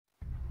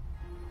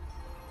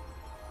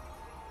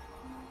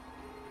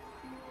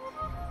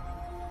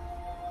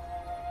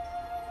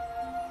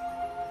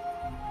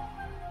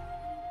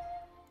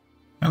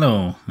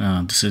Hello,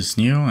 this is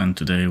Nioh, and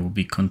today we'll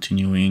be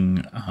continuing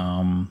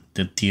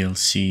the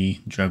DLC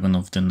Dragon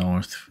of the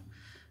North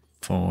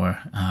for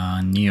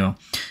Nioh.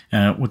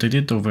 What I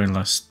did over the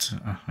last,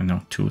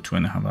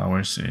 2.5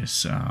 hours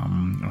is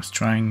I was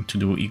trying to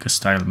do Iga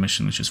style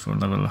mission, which is for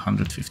level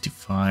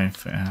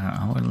 155.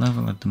 Our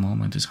level at the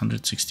moment is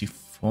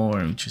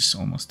 164, which is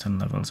almost 10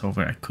 levels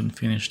over. I couldn't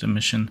finish the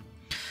mission,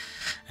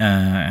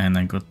 and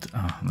I got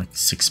like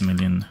 6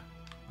 million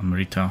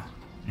Amrita,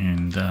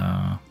 and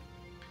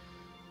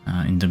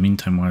in the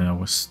meantime, while I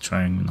was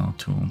trying,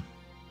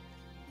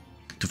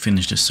 to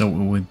finish this. So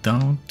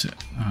without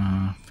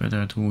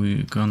further ado,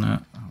 we can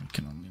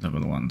only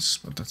level once,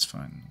 but that's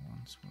fine.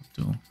 Once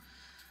will do.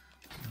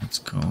 Let's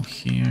go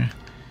here,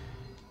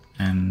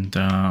 and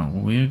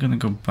we're gonna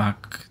go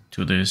back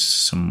to this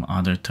some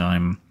other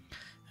time.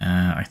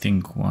 I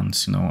think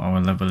once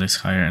our level is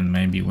higher, and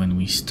maybe when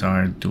we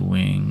start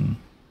doing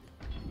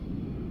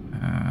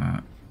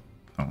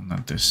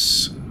not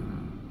this.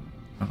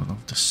 Level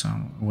of the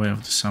Way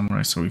of the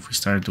Samurai. So if we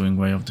start doing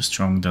Way of the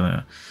Strong,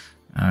 the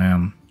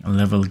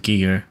level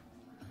gear,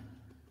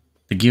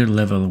 the gear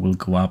level will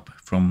go up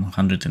from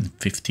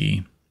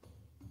 150,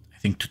 I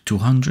think, to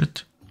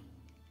 200.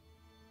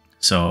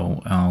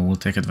 So we'll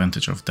take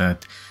advantage of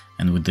that,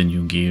 and with the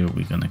new gear,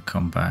 we're gonna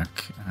come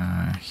back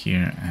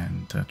here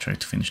and try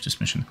to finish this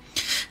mission.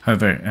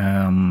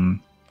 However,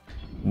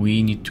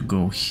 we need to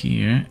go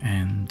here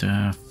and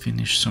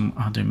finish some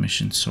other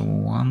missions. So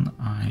one,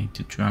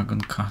 the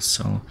Dragon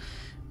Castle.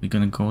 We're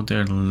gonna go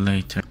there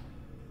later.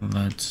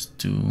 Let's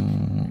do,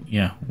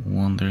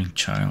 Wandering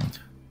Child.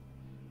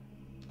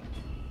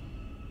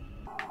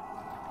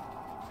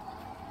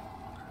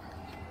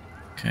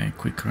 Okay,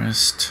 quick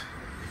rest.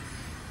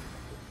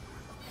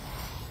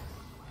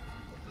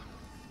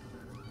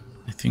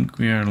 I think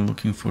we are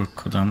looking for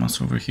Kodamas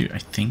over here, I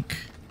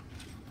think.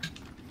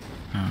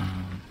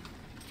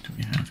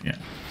 We have,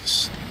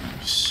 it's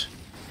nice.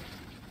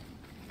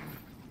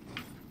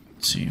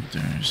 Let's see if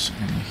there's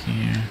any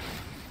here.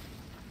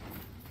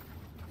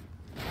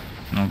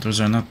 No,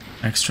 those are not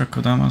extra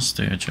Kodamas,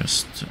 they are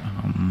just,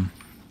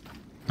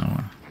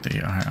 no, they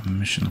are a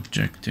mission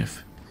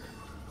objective.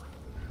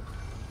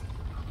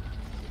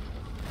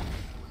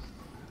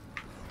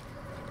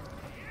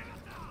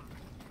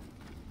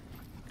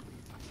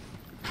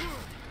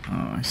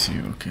 Oh, I see,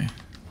 okay.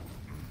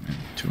 Maybe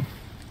two.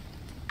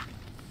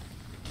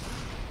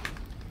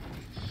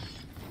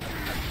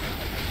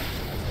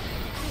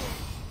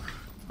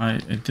 I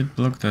did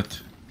block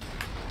that.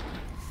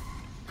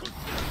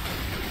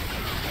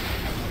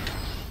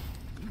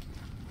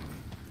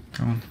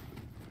 Come on.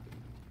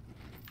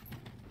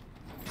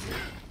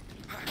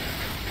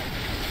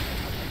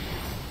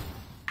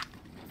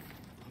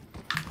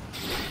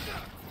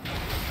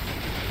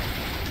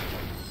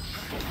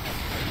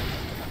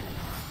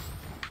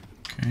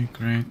 Okay,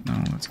 great.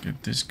 Now let's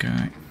get this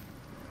guy.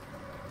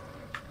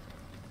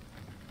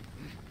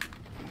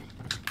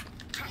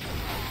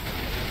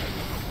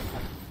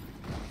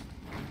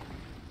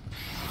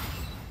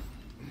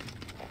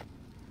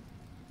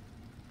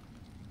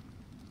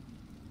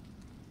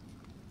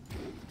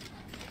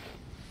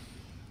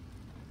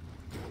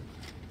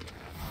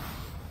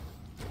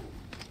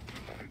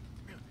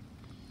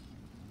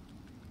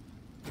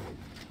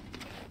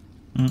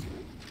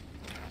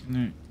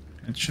 No,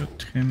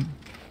 headshot him.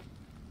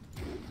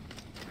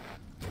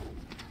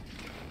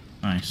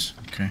 Nice,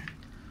 okay.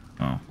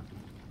 Oh,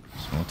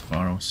 sword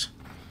arrows.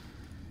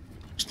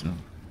 Still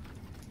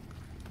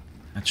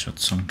headshot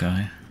some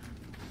guy.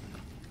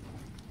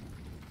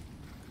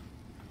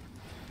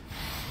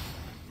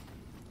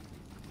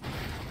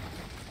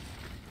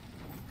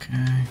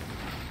 Okay.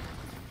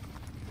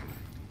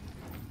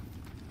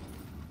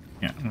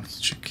 Yeah,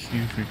 let's check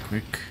here very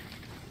quick.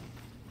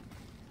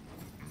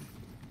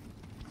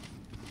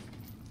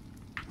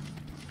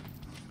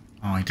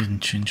 Oh, I didn't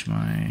change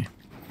my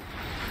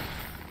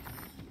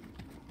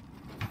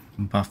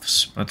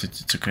buffs, but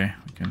it's okay.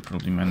 We can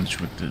probably manage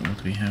with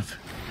what we have.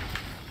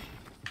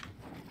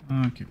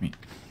 Oh, give me.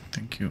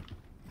 Thank you.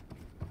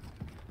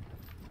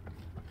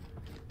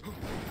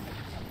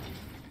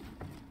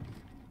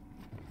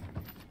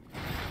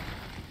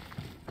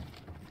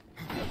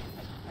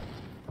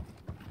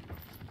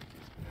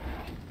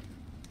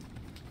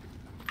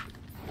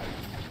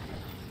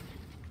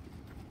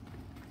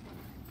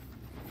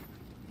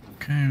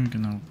 Okay, we're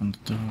gonna open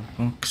the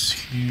box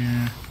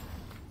here.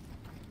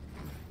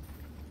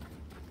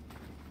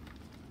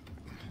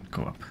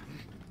 Go up.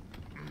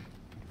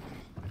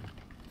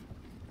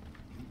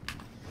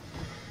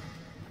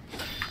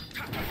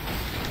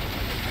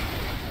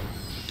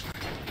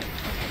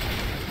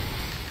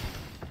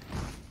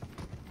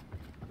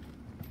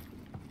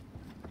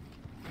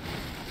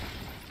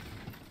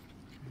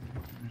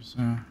 There's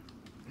a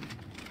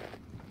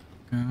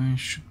guy,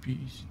 should be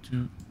easy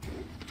to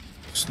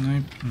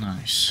snipe.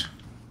 Nice.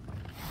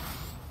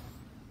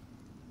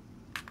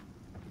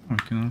 I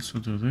can also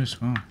do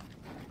this. Wow.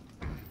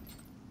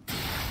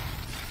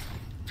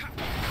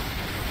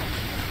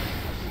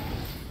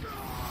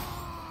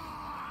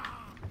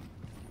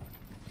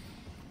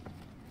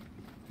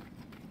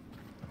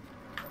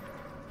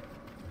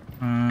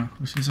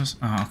 sees us?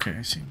 Ah, okay,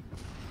 I see.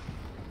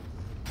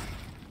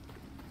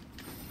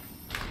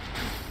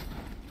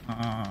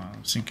 I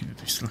was thinking that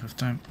we still have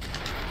time.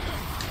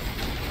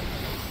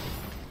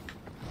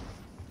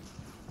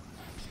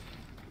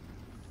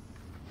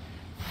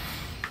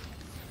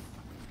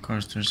 Of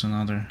course, there's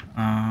another.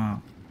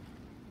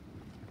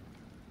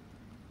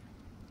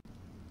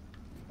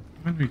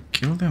 When we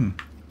kill them?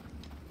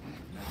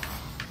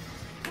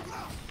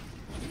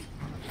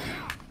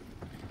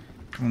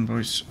 Come on,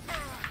 boys.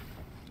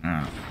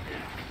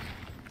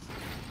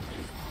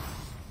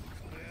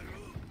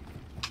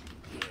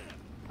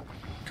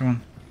 Come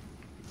on.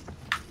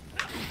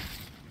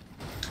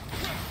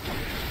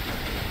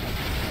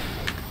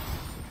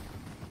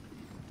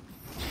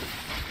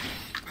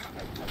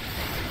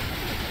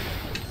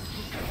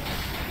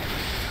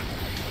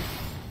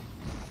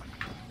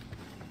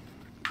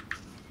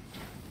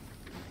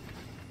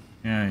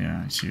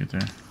 Yeah, I see you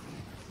there.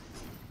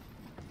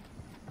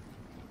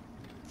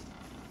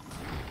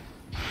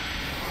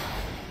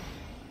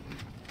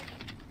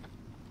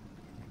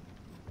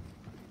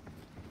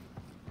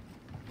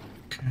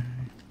 Okay.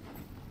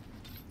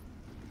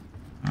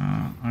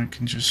 I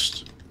can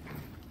just...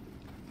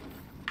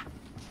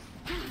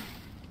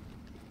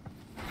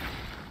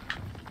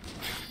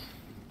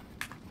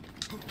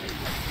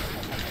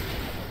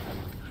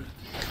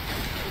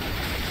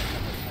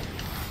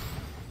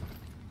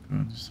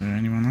 Good. Is there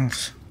anyone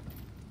else?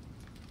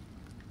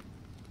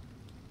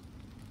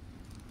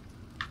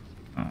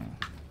 Oh,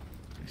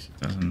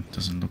 it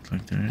doesn't look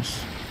like there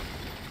is.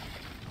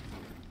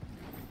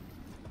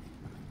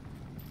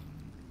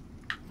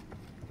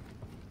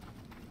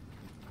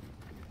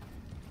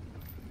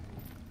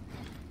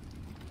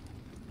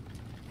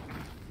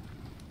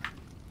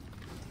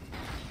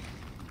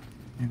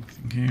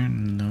 Anything here?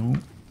 No.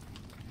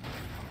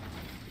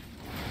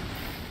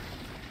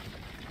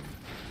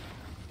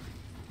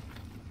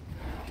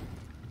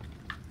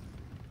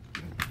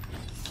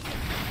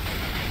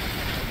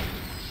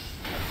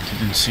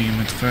 Didn't see him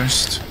at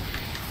first.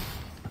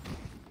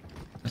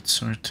 That's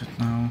sorted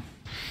now.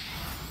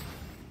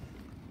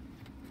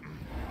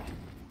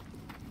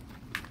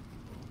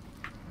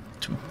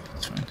 Two,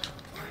 that's fine.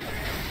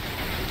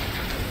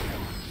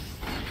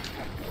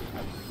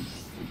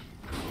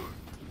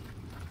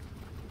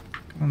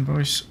 Come on,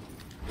 boys.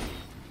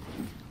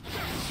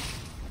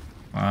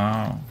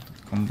 Wow,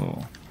 that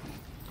combo.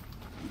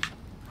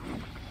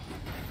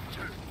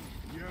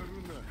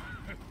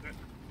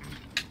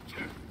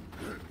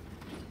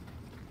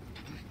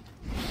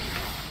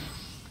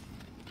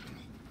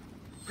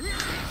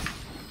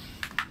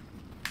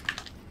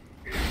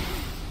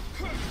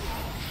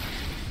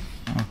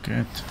 Oh,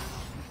 good.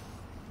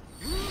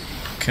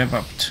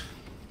 Kebabbed.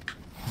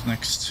 Who's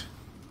next?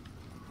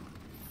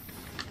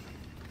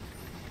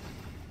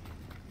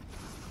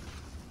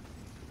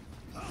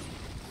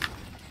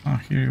 Oh,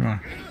 here you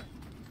are.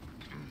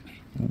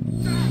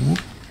 Ooh.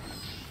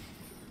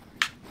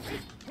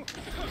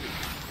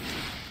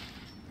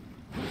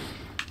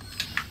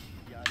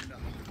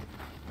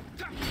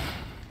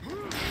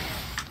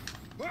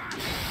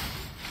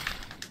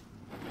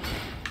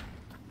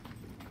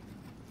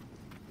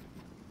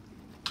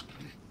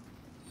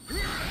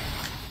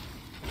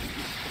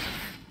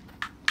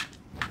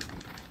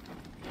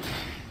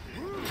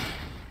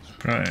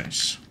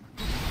 Surprise.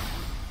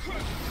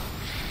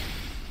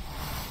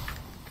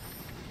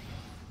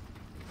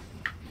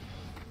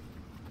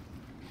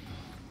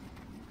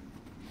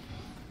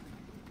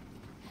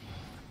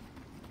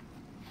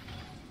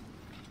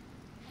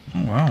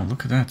 Oh wow,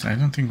 look at that. I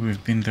don't think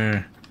we've been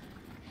there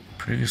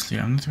previously.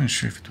 I'm not even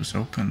sure if it was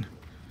open.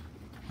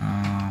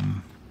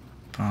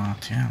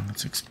 But yeah,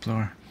 let's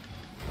explore.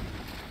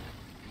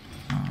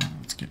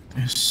 Let's get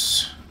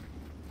this.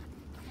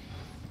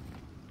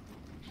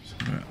 So,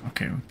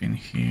 okay, we've been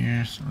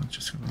here, so let's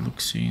just have a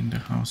look-see in the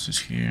houses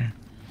here.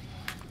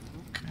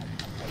 Okay.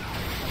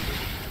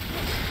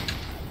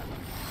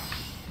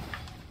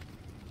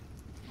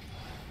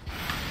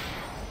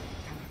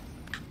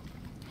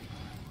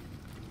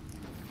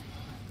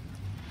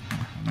 Oh,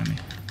 how many?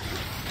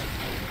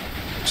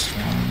 Just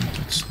one,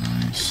 that's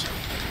nice.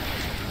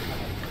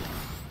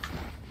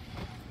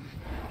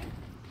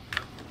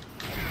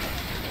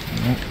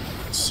 Nope,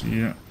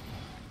 see ya.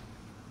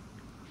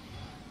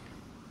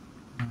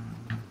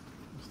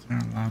 Is there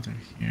a ladder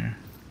here?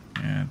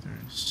 Yeah, there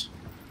is.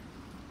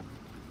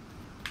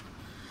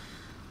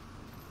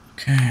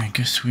 Okay, I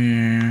guess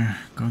we're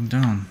going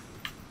down.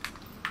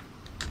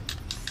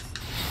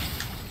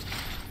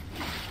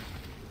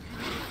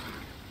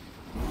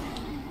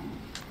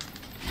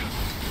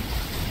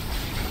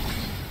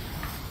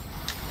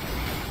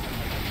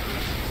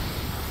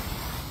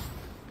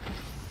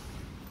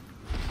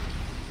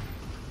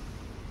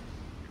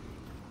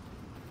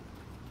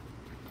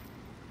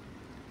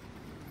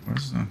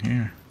 What's down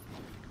here?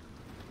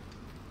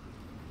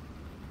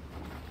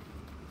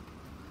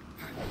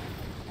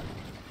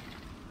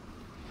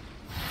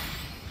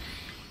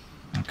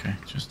 Okay,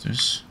 just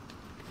this.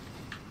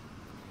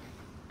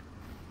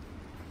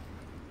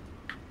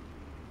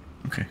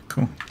 Okay,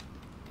 cool.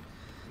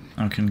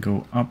 can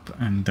go up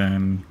and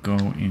then go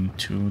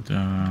into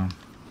the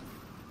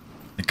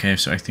cave.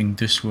 So I think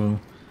this will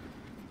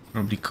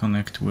probably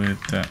connect with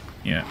the...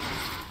 yeah.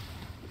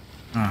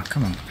 Ah,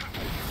 come on.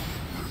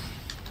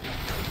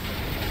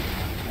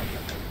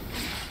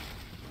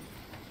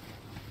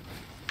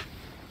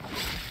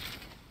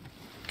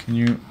 Can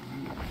you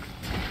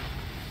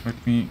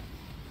let me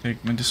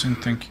take medicine?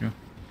 Thank you.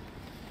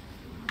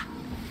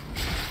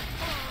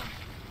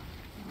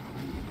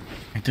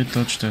 I did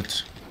dodge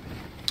that.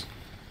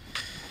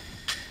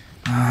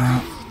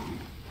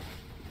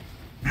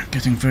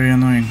 Getting very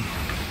annoying.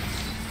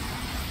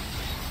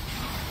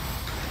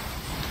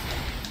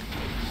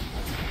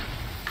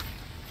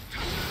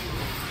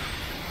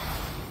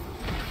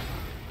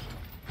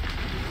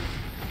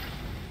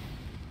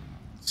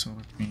 So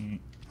let me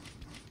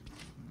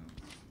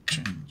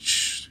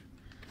change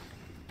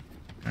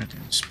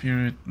Guardian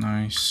Spirit.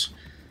 Nice.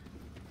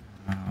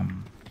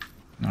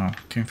 No,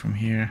 came from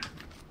here.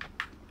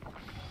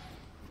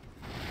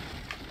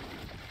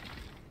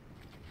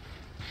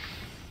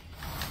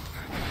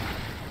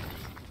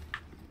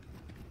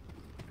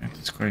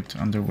 It's quite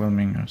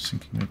underwhelming. I was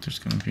thinking that there's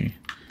gonna be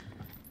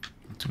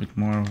a little bit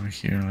more over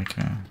here, like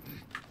a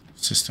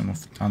system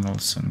of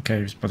tunnels and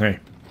caves, but hey.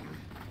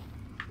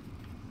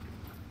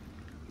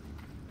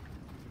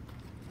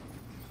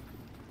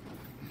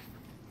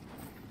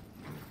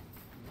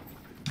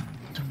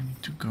 Do we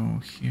need to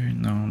go here?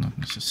 No, not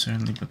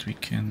necessarily, but we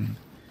can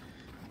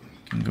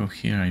go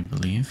here, I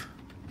believe.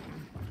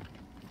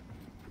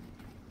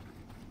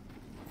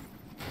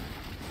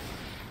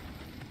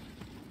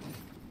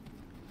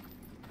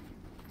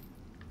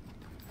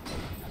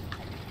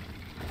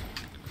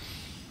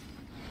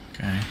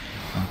 Okay,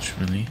 not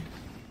really.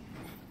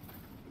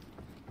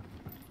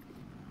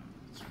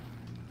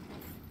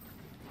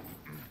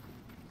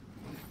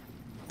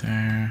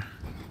 There.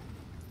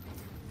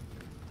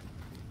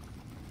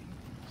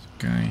 There's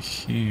a guy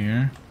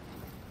here.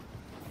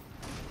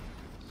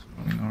 So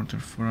in order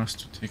for us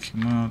to take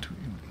him out, we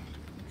want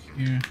to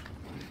go here.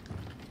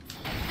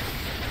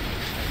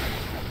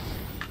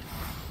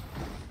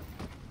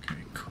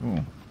 Okay,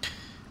 cool.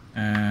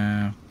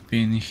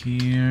 Pin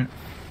here.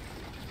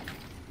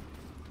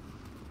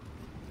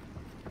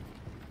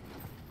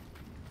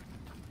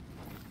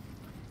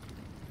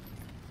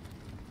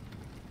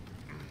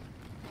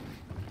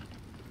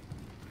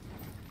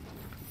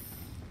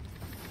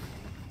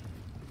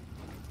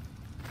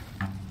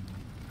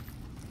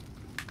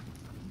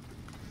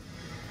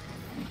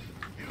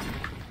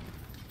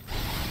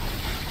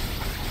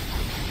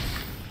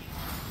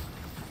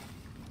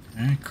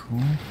 Okay, cool.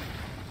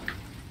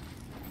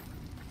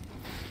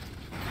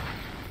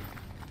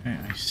 Okay,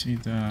 I see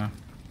the...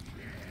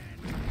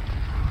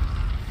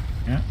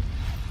 yeah.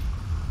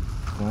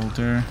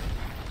 Boulder.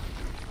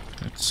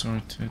 That's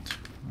sorted.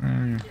 Where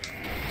are you?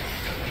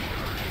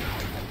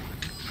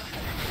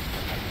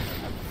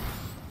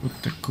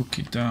 Put the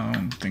cookie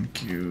down,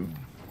 thank you.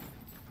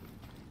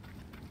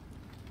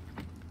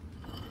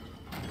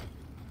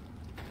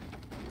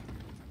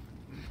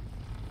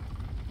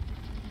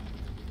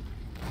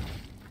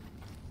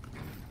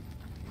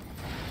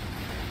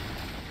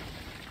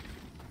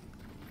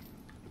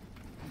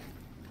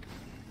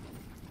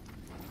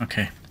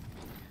 Okay,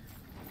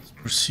 let's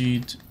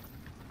proceed.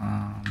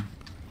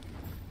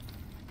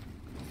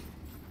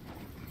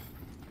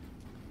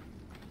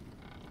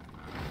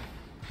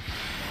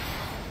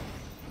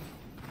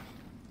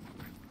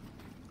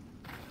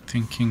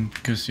 Thinking,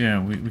 because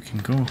yeah, we can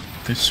go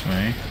this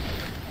way.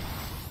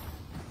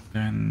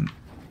 Then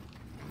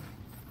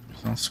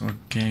there's also a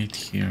gate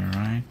here,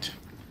 right?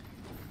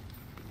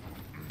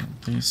 Will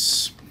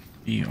this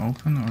be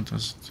open or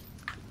does it?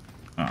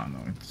 Oh no,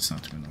 it's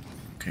not even open.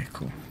 Okay,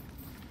 cool.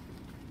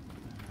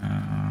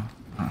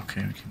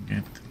 Okay, we can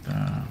get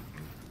the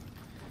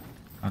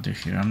ladder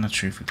here. I'm not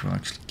sure if it will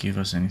actually give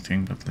us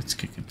anything, but let's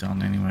kick it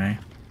down anyway.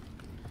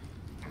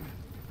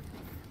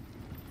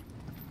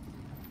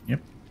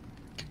 Yep,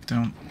 kick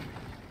down.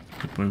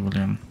 Good boy,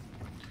 William.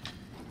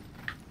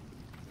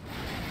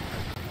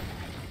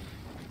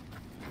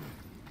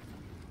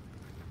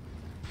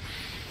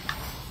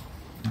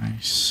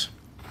 Nice.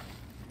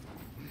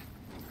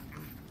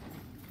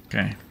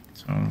 Okay,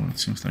 so it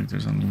seems like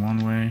there's only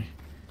one way.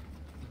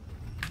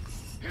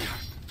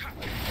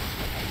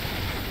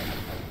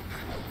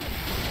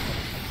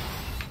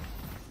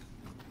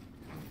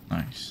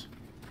 Nice.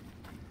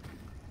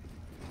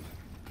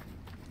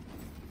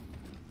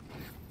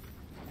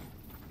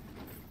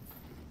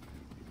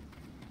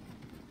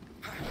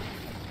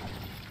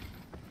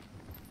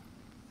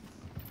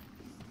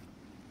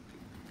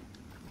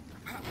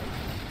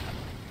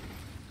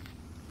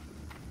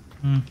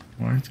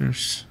 Why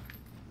there's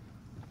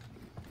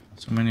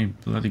so many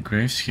bloody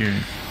graves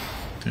here?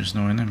 There's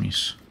no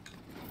enemies.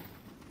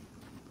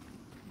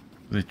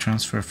 They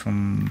transfer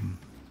from,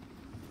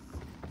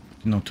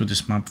 you know, to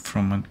this map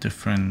from a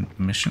different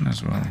mission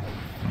as well.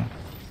 No?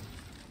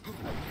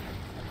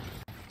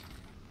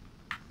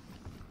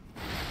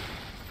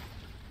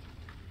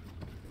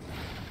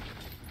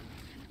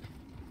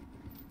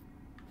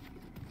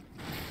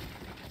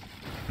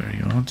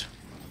 god.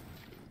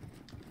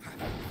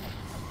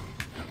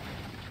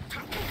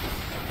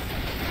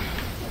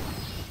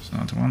 There's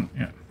another one,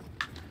 yeah.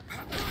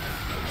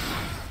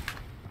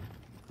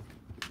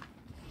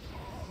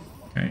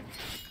 Okay.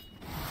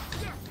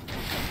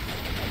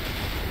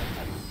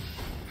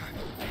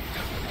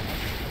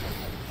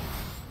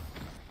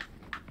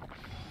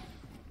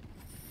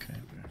 Okay,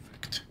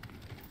 perfect.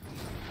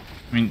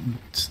 I mean,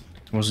 it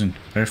wasn't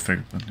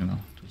perfect, but you know,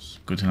 it was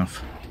good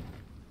enough.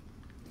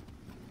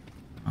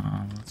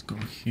 Let's go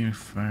here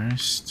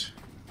first.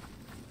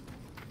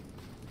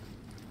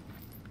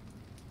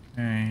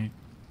 Okay.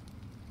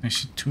 I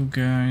see two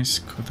guys,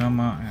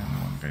 Kodama and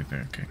one guy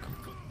there. Okay,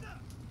 cool.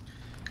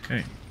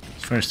 Okay,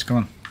 first, come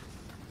on.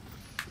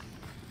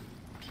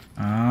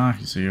 Ah,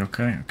 he's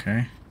okay,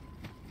 okay.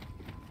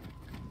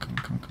 Come on,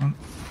 come on, come on.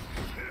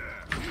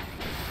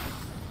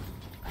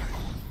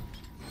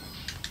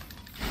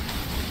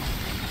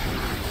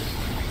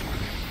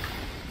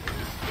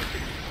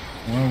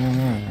 Whoa, whoa,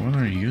 whoa, what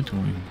are you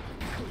doing?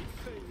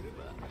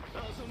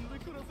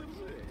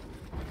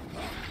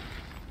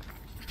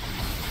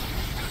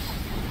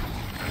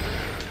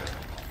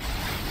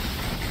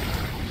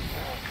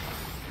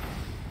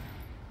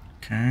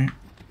 Okay,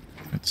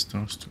 that's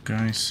those two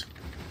guys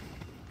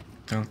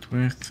dealt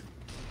with.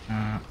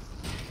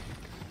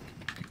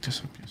 Pick this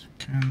up, yes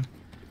we can.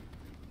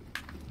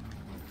 Now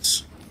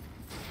let's...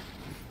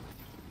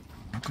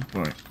 Oh, good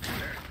boy.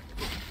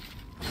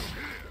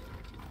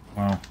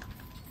 Wow.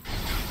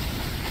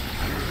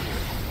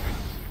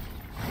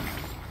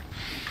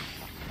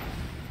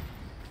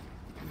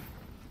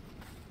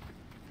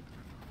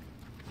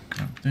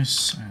 Grab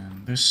this,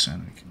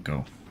 and we can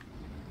go.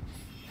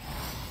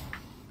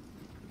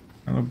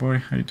 Hello boy,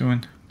 how you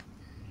doing?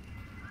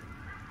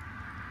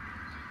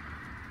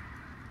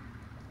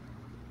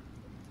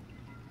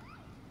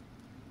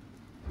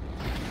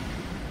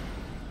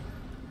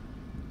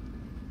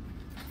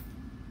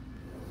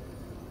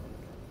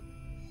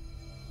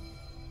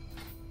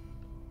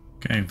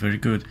 Okay, very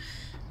good.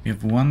 We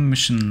have one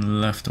mission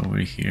left over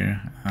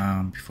here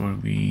before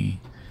we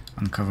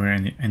uncover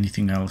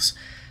anything else.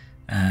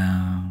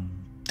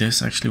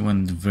 This actually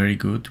went very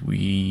good.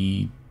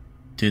 We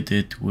did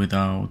it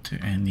without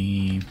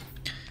any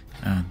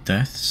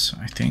deaths,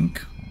 I think,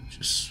 which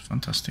is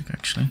fantastic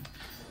actually.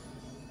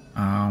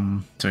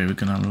 So we're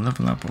gonna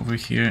level up over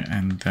here,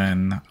 and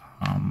then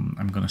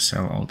I'm gonna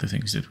sell all the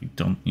things that we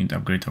don't need to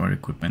upgrade our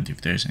equipment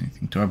if there's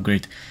anything to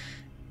upgrade.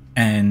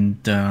 And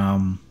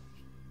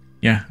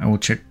yeah, I will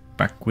check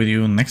back with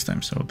you next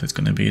time. So that's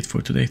gonna be it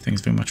for today.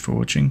 Thanks very much for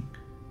watching.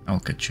 I'll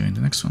catch you in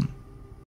the next one.